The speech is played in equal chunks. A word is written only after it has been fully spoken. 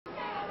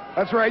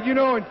That's right. You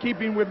know, in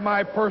keeping with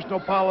my personal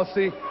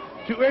policy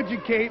to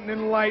educate and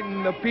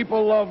enlighten the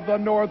people of the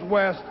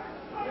Northwest,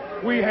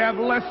 we have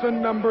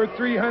lesson number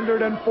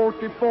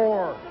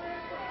 344.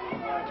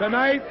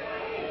 Tonight,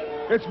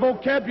 it's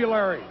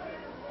vocabulary.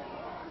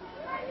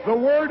 The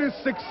word is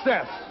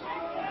success.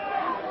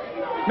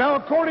 Now,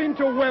 according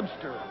to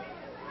Webster,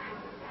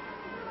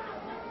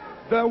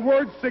 the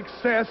word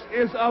success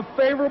is a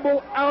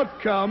favorable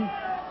outcome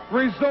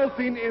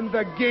resulting in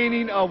the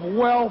gaining of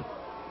wealth,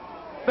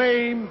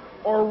 fame,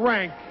 or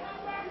rank,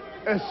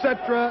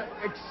 etc.,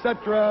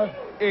 etc.,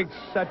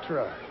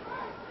 etc.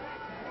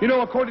 You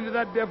know, according to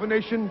that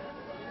definition,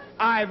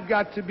 I've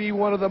got to be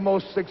one of the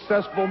most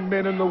successful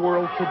men in the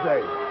world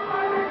today.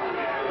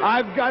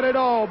 I've got it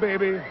all,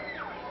 baby.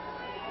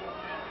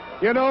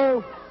 You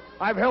know,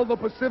 I've held the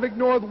Pacific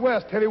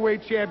Northwest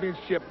Heavyweight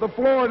Championship, the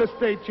Florida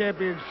State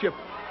Championship,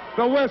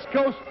 the West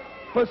Coast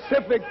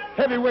Pacific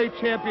Heavyweight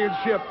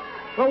Championship,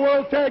 the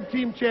World Tag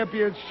Team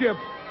Championship,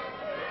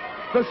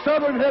 the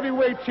Southern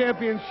Heavyweight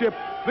Championship,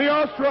 the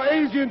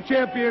Australasian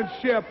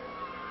Championship,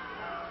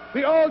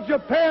 the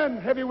All-Japan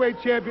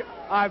Heavyweight Champion.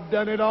 I've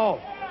done it all.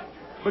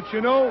 But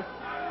you know,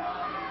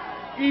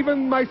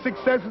 even my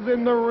successes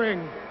in the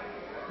ring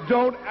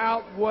don't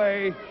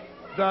outweigh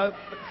the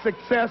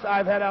success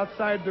I've had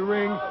outside the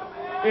ring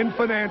in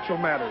financial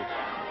matters.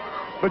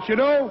 But you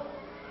know,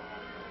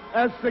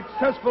 as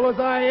successful as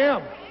I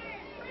am,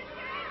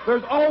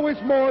 there's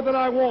always more that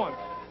I want.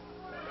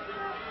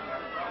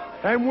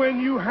 And when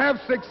you have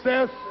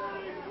success,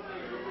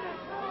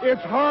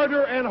 it's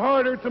harder and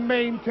harder to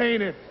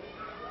maintain it.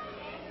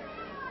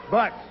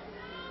 But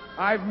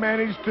I've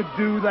managed to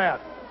do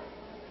that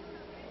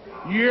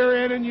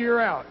year in and year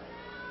out.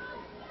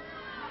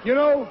 You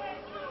know,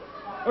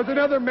 there's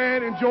another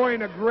man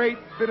enjoying a great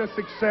bit of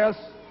success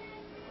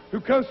who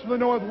comes from the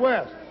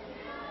Northwest.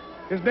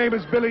 His name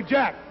is Billy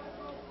Jack.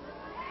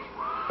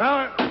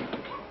 Now,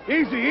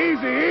 easy.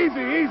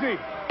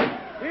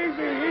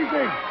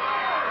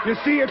 You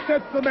see, it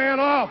sets the man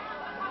off.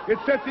 It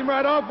sets him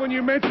right off when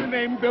you mention the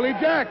name Billy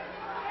Jack,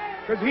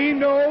 because he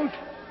knows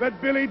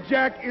that Billy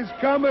Jack is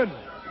coming.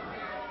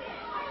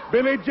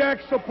 Billy Jack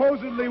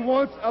supposedly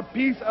wants a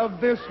piece of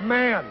this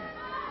man.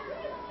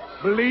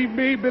 Believe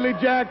me, Billy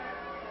Jack,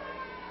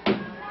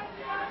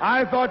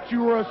 I thought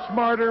you were a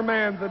smarter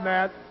man than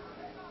that.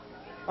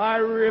 I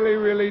really,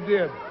 really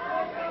did.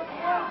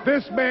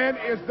 This man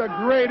is the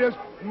greatest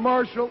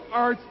martial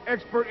arts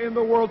expert in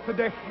the world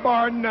today,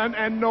 bar none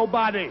and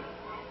nobody.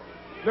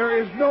 There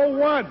is no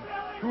one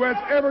who has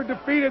ever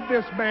defeated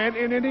this man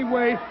in any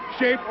way,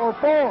 shape, or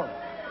form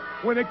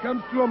when it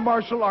comes to a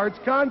martial arts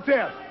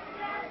contest.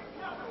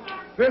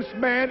 This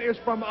man is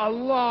from a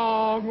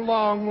long,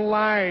 long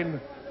line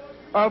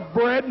of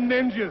bred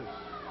ninjas.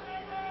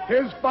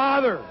 His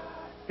father,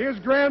 his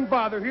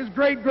grandfather, his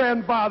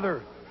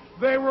great-grandfather,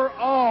 they were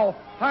all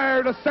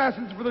hired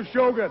assassins for the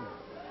Shogun.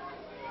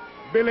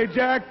 Billy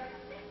Jack,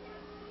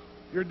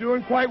 you're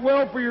doing quite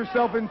well for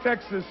yourself in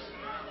Texas.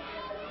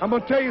 I'm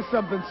going to tell you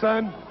something,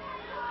 son.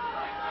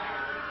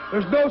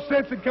 There's no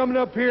sense in coming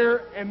up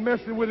here and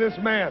messing with this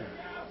man.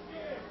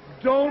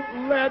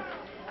 Don't let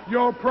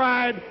your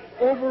pride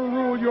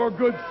overrule your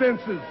good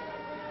senses.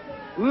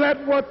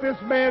 Let what this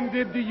man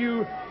did to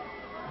you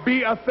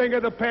be a thing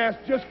of the past.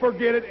 Just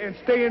forget it and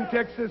stay in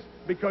Texas,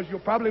 because you'll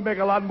probably make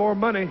a lot more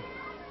money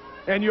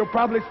and you'll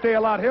probably stay a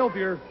lot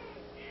healthier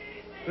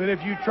than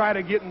if you try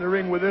to get in the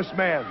ring with this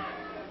man.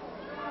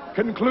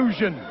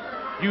 Conclusion.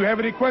 Do you have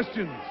any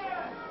questions?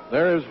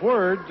 There is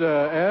word,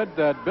 Ed,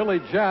 that Billy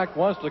Jack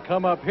wants to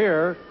come up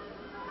here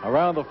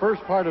around the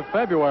first part of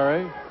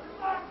February,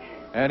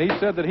 and he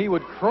said that he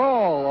would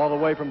crawl all the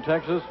way from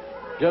Texas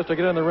just to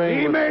get in the ring.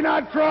 He may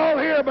not crawl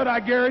here, but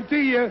I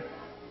guarantee you,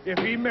 if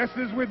he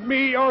messes with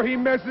me or he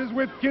messes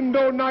with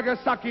Kendo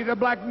Nagasaki, the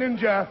Black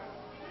Ninja,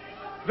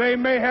 they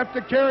may have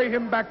to carry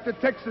him back to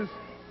Texas.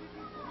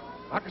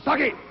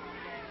 Nagasaki!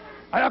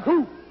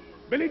 Ayaku!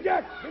 Billy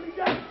Jack! Billy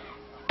Jack!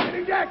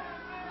 Billy Jack!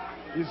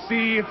 You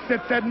see, it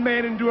sets that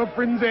man into a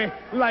frenzy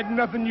like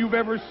nothing you've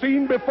ever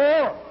seen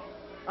before.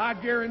 I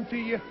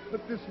guarantee you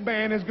that this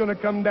man is going to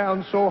come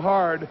down so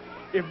hard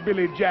if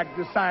Billy Jack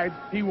decides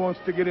he wants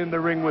to get in the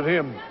ring with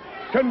him.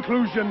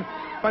 Conclusion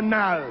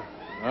finale.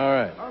 All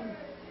right.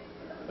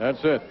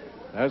 That's it.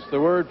 That's the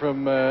word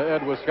from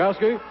Ed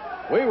Wiskowski.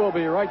 We will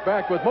be right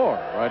back with more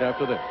right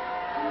after this.